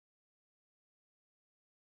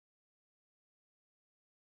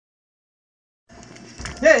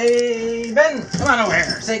Hey, Ben, come on over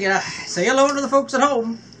here. Say hello to the folks at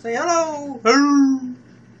home. Say hello. Hello.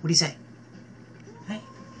 What do you say? Hey,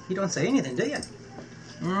 you don't say anything, do you?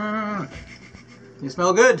 You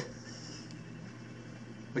smell good.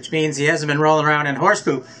 Which means he hasn't been rolling around in horse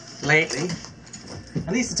poop lately.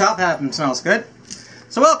 At least the top half of him smells good.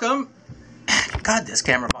 So welcome. God, this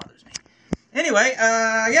camera bothers me. Anyway,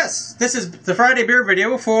 yes, this is the Friday beer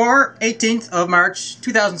video for 18th of March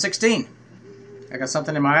 2016. I got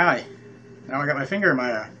something in my eye. Now I got my finger in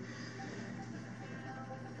my eye.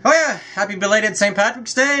 Oh yeah, happy belated St.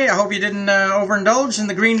 Patrick's Day. I hope you didn't overindulge in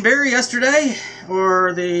the green beer yesterday.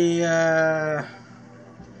 Or the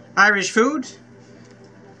Irish food.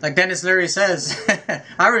 Like Dennis Leary says,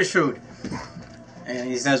 Irish food. And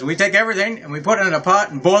he says, we take everything and we put it in a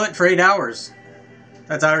pot and boil it for 8 hours.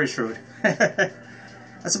 That's Irish food. I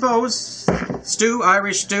suppose. Stew,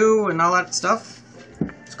 Irish stew and all that stuff.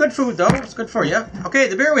 It's good food though, it's good for you. Okay,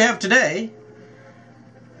 the beer we have today,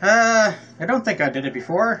 I don't think I did it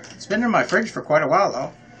before. It's been in my fridge for quite a while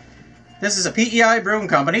though. This is a PEI Brewing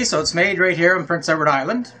Company, so it's made right here in Prince Edward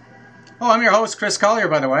Island. Oh, I'm your host, Chris Collier,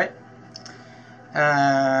 by the way.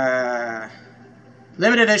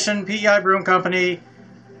 Limited edition PEI Brewing Company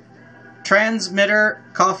Transmitter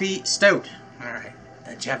Coffee Stout. Alright,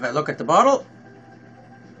 let's have a look at the bottle.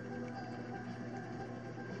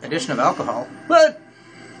 Addition of alcohol. What?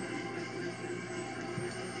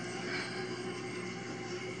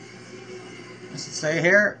 What's it say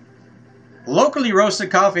here? Locally roasted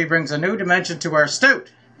coffee brings a new dimension to our stout.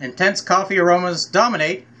 Intense coffee aromas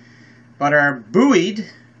dominate, but are buoyed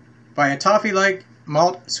by a toffee-like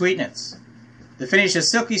malt sweetness. The finish is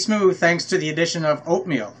silky smooth thanks to the addition of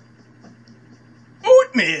oatmeal.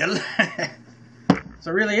 Oatmeal? So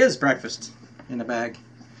it really is breakfast in a bag.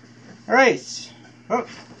 Alright. Oh,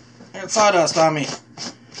 I got sawdust on me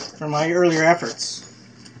from my earlier efforts.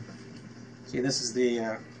 See, this is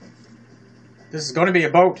the... This is going to be a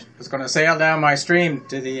boat that's going to sail down my stream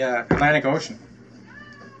to the Atlantic Ocean.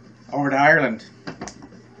 Over to Ireland.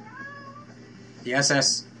 The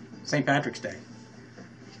SS St. Patrick's Day.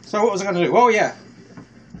 So what was I going to do? Oh yeah.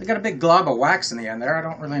 They got a big glob of wax in the end there. I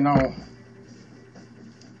don't really know.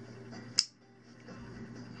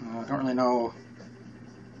 I don't really know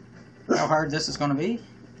how hard this is going to be.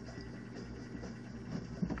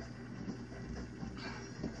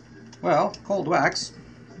 Well, cold wax.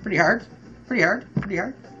 Pretty hard. Pretty hard. Pretty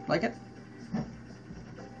hard. Like it.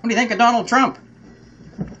 What do you think of Donald Trump?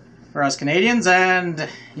 For us Canadians and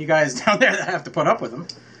you guys down there that have to put up with him.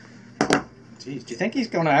 Geez, do you think he's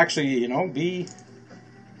going to actually, you know, be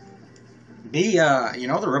you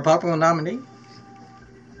know, the Republican nominee?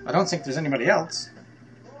 I don't think there's anybody else.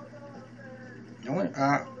 The only,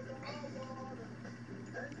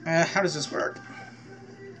 how does this work?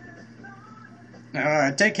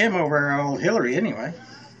 I'd take him over old Hillary anyway.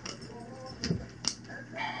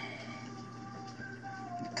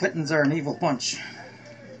 The Clintons are an evil bunch.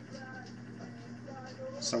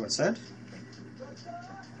 So it said.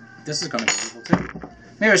 This is going to be evil too.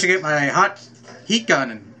 Maybe I should get my hot heat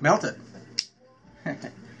gun and melt it.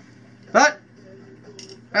 But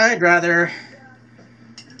I'd rather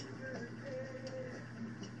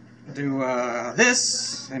do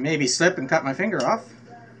this and maybe slip and cut my finger off.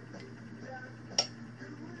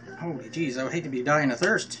 Holy jeez, I would hate to be dying of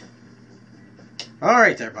thirst.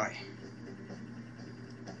 Alright there, bye.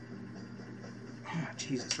 Oh,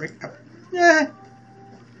 Jesus, right up. Yeah.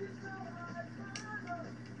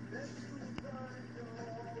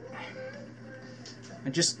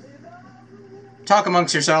 And just talk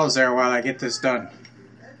amongst yourselves there while I get this done.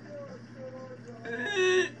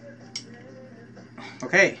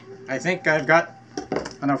 Okay, I think I've got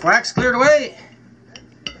enough wax cleared away.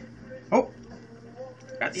 Oh,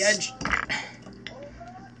 got the edge.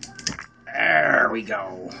 There we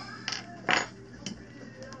go.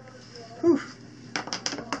 Whew.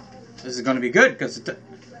 This is going to be good because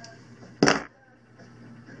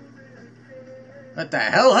what the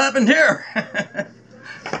hell happened here?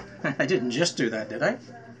 I didn't just do that, did I?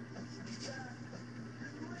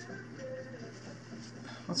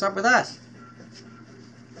 What's up with that?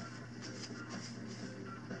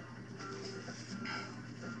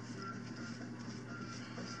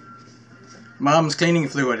 Mom's cleaning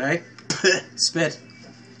fluid, eh? Spit.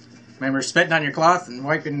 Remember spitting on your cloth and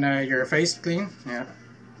wiping your face clean? Yeah.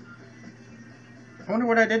 I wonder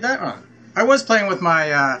what I did that on. I was playing with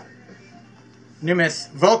my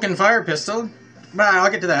Numith Vulcan fire pistol. But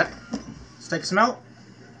I'll get to that. Let's take a smell.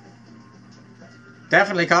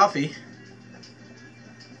 Definitely coffee.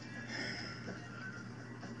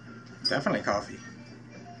 Definitely coffee.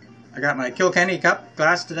 I got my Kilkenny cup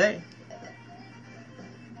glass today.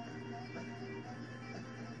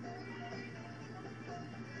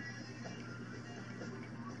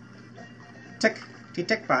 Pretty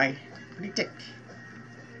tick, bye. Pretty tick.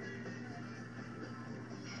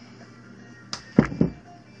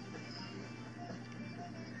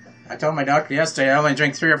 I told my doctor yesterday I only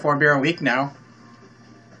drink 3 or 4 beer a week now.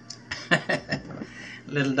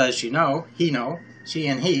 Little does she know, she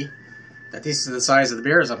and he, that this is the size of the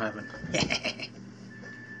beers I'm having.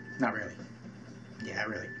 Not really. Yeah,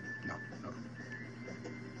 really. No.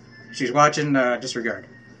 She's watching, disregard.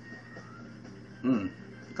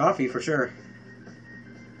 Coffee for sure.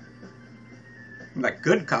 Like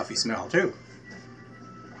good coffee smell too.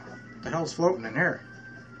 What the hell's floating in here?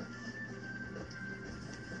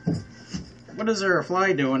 What is there a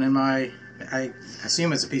fly doing in my... I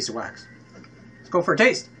assume it's a piece of wax. Let's go for a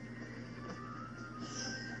taste.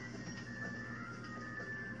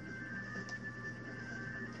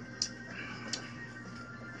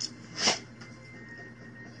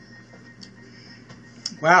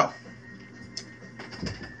 Wow.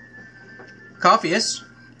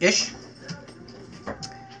 Coffee-ish.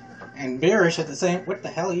 And beerish at the same... What the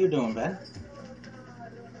hell are you doing, Ben?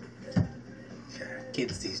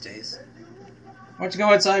 Kids these days. Why don't you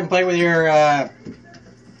go outside and play with your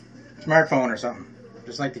smartphone or something?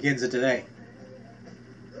 Just like the kids of today.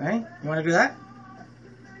 Hey? You want to do that?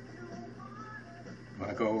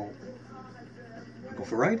 Want to go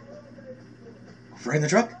for a ride? Go for a ride in the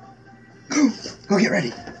truck? Go get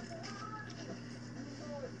ready.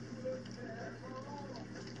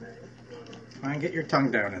 Come on, get your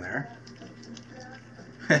tongue down in there.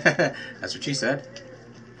 That's what she said.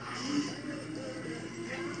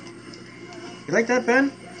 You like that,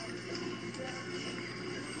 Ben?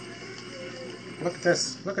 Look at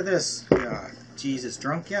this. Look at this. Yeah. Jesus,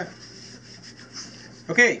 drunk yet?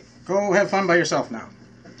 Okay, go have fun by yourself now.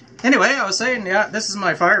 Anyway, I was saying, yeah, this is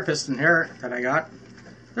my fire piston here that I got.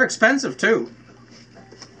 They're expensive too.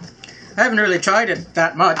 I haven't really tried it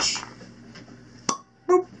that much.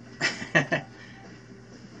 Boop.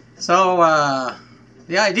 So,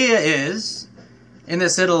 the idea is, in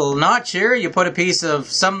this little notch here, you put a piece of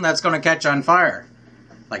something that's going to catch on fire.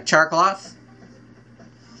 Like char cloth.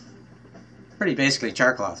 Pretty basically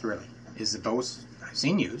char cloth, really, is the dose I've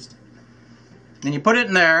seen used. Then you put it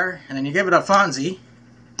in there, and then you give it a Fonzie.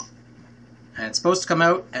 And it's supposed to come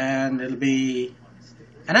out, and it'll be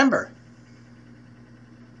an ember.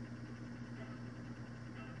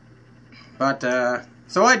 But,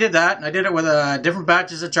 so I did that, and I did it with different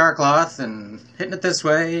batches of char cloth, and hitting it this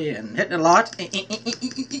way, and hitting it a lot. And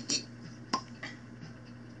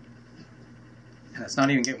it's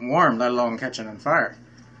not even getting warm, let alone catching on fire.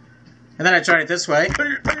 And then I tried it this way,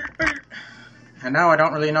 and now I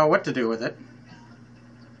don't really know what to do with it.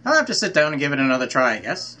 I'll have to sit down and give it another try, I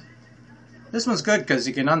guess. This one's good because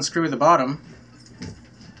you can unscrew the bottom,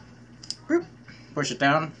 push it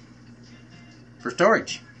down for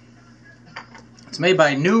storage. It's made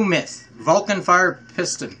by New Myth Vulcan Fire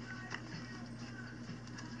Piston.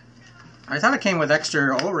 I thought it came with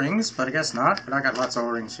extra O-rings, but I guess not. But I got lots of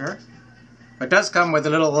O-rings here. But it does come with a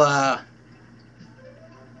little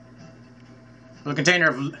container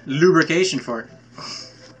of lubrication for it.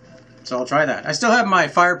 So I'll try that. I still have my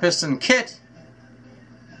fire piston kit.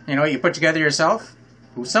 You know, you put together yourself.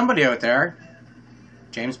 Who's somebody out there?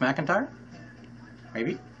 James McIntyre?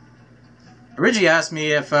 Maybe. Originally asked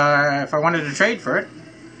me if I wanted to trade for it.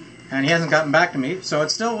 And he hasn't gotten back to me. So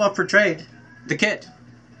it's still up for trade. The kit.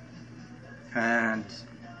 And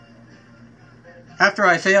after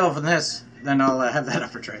I fail from this, then I'll have that up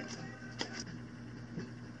for trade.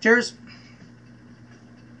 Cheers.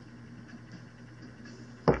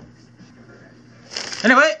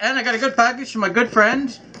 Anyway, and I got a good package from my good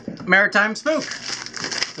friend, Maritime Spook,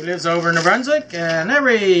 who lives over in New Brunswick, and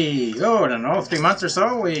every, I don't know, 3 months or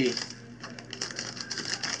so, we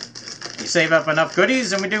save up enough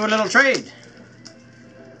goodies and we do a little trade.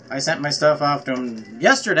 I sent my stuff off to him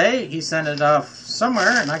yesterday, he sent it off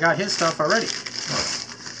somewhere, and I got his stuff already.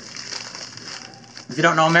 If you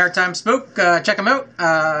don't know Maritime Spook, check him out.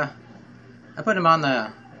 I put him on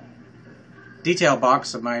the detail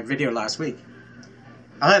box of my video last week.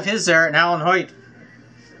 I'll have his there, and Alan Hoyt,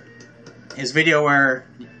 his video where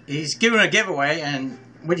he's giving a giveaway, and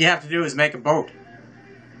what you have to do is make a boat.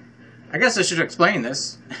 I guess I should explain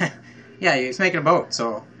this. Yeah, he's making a boat,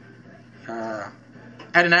 so out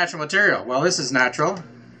of natural material. Well, this is natural,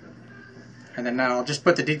 and then I'll just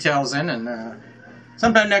put the details in, and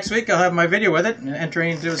sometime next week I'll have my video with it and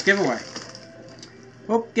entering into his giveaway.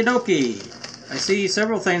 Okie dokie. I see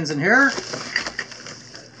several things in here.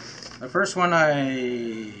 The first one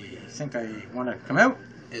I think I want to come out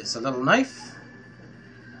is a little knife.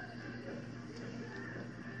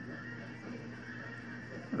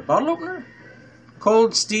 A bottle opener?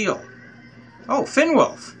 Cold steel. Oh, fin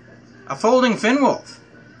wolf. A folding fin wolf.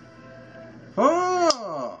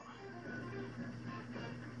 Oh.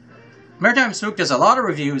 Maritime Spook does a lot of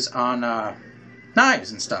reviews on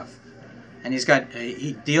knives and stuff. And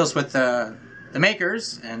he deals with the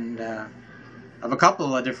makers and of a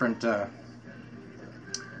couple of different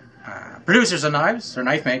producers of knives, or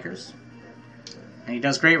knife makers. And he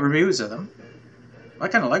does great reviews of them. I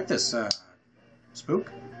kind of like this spook.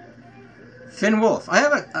 Fin wolf. I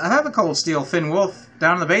have a cold steel fin wolf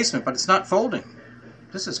down in the basement, but it's not folding.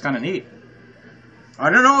 This is kind of neat. I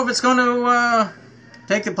don't know if it's going to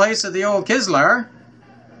take the place of the old Collier,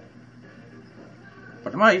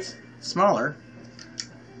 but it might. Smaller.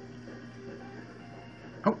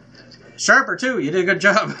 Oh, sharper too. You did a good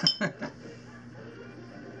job.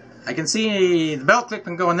 I can see the belt clip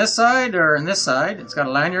can go on this side or on this side. It's got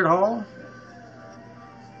a lanyard hole.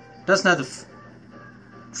 Doesn't have the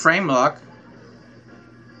frame lock.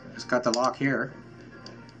 It's got the lock here.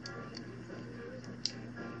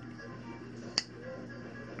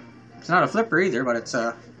 It's not a flipper either, but it's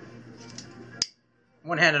a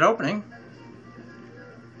one-handed opening.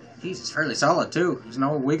 Geez, it's fairly solid too. There's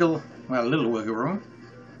no wiggle, well, a little wiggle room.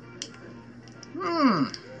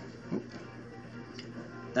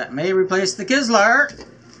 That may replace the Collier.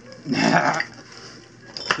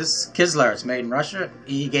 This Collier is made in Russia.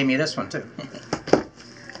 He gave me this one too.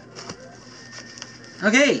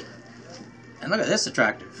 Okay, and look at this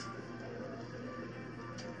attractive.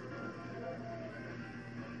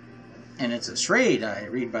 And it's a Schrade, I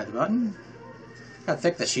read by the button. Look how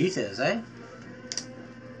thick the sheath is, eh?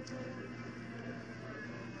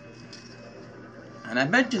 And I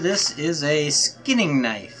bet you this is a skinning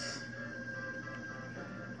knife.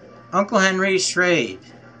 Uncle Henry Schrade.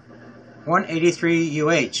 183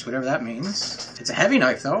 UH, whatever that means. It's a heavy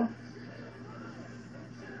knife though.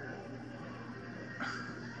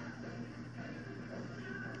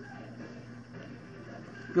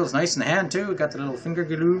 Feels nice in the hand too. Got the little finger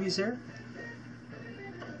groovies here.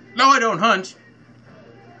 No, I don't hunt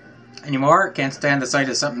anymore. Can't stand the sight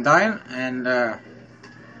of something dying and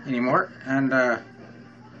anymore. And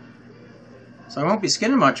so I won't be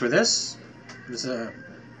skinning much with this. It's a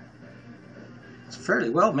fairly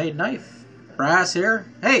well made knife. Brass here.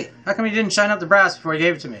 Hey, how come you didn't shine up the brass before you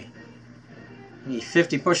gave it to me? I need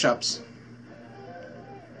 50 push-ups.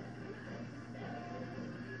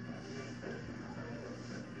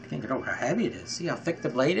 I can't get over how heavy it is. See how thick the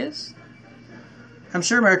blade is? I'm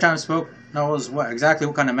sure Maritime Spook knows exactly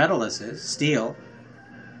what kind of metal this is. Steel.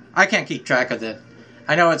 I can't keep track of it.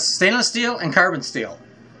 I know it's stainless steel and carbon steel.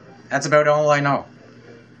 That's about all I know.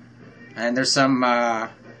 And there's some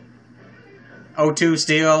O2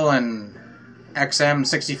 steel and XM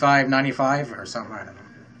 6595 or something. I don't know.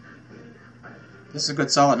 This is a good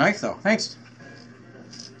solid knife though. Thanks.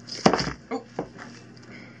 Oh.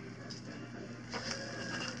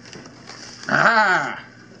 Ah!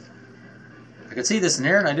 I could see this in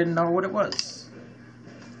here and I didn't know what it was.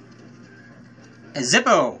 A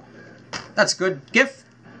Zippo. That's a good gift,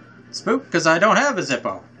 Spook, because I don't have a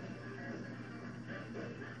Zippo.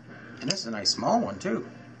 And this is a nice small one too.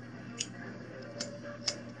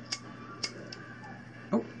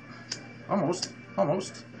 Oh, almost.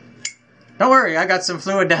 Don't worry, I got some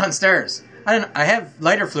fluid downstairs. I have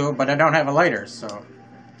lighter fluid, but I don't have a lighter, so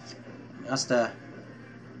just But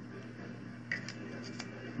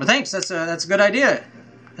thanks, that's a good idea.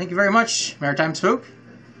 Thank you very much, Maritime Spook.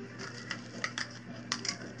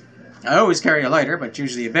 I always carry a lighter, but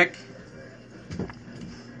usually a Bic.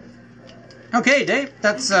 Okay, Dave,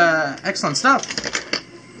 that's excellent stuff.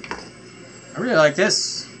 I really like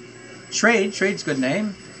this. Schrade. Schrade's a good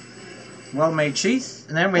name. Well-made sheath.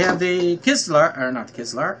 And then we have the Collier, or not the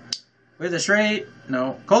Collier. We have the Schrade,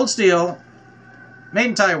 no, cold steel, made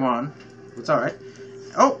in Taiwan. It's alright.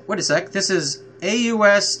 Oh, wait a sec. This is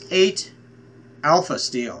AUS 8 Alpha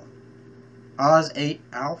steel. AUS 8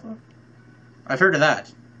 Alpha? I've heard of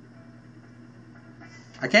that.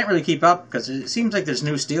 I can't really keep up because it seems like there's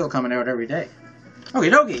new steel coming out every day.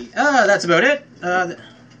 Okie dokie. That's about it.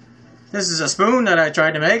 This is a spoon that I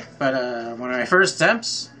tried to make, but one of my first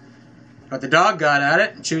attempts. But the dog got at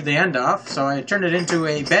it and chewed the end off, so I turned it into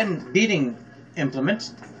a Ben beating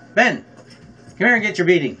implement. Ben, come here and get your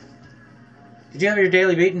beating. Did you have your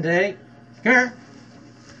daily beating today? Come here.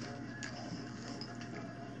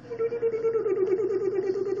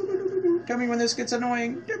 Tell me when this gets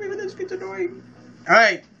annoying. Tell me when this gets annoying.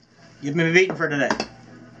 Alright, give me a beating for today.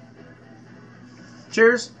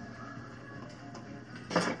 Cheers.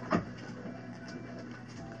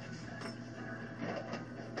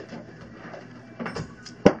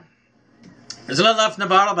 There's a little left in the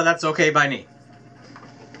bottle, but that's okay by me.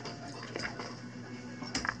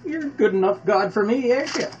 You're good enough God for me,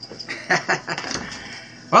 ain't you?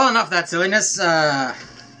 Well, enough of that silliness.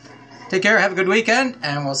 Take care, have a good weekend,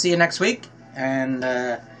 and we'll see you next week. And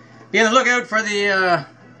be on the lookout for the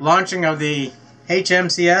launching of the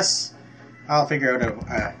HMCS. I'll figure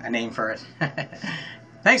out a name for it.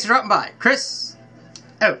 Thanks for dropping by. Chris,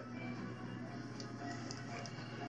 out.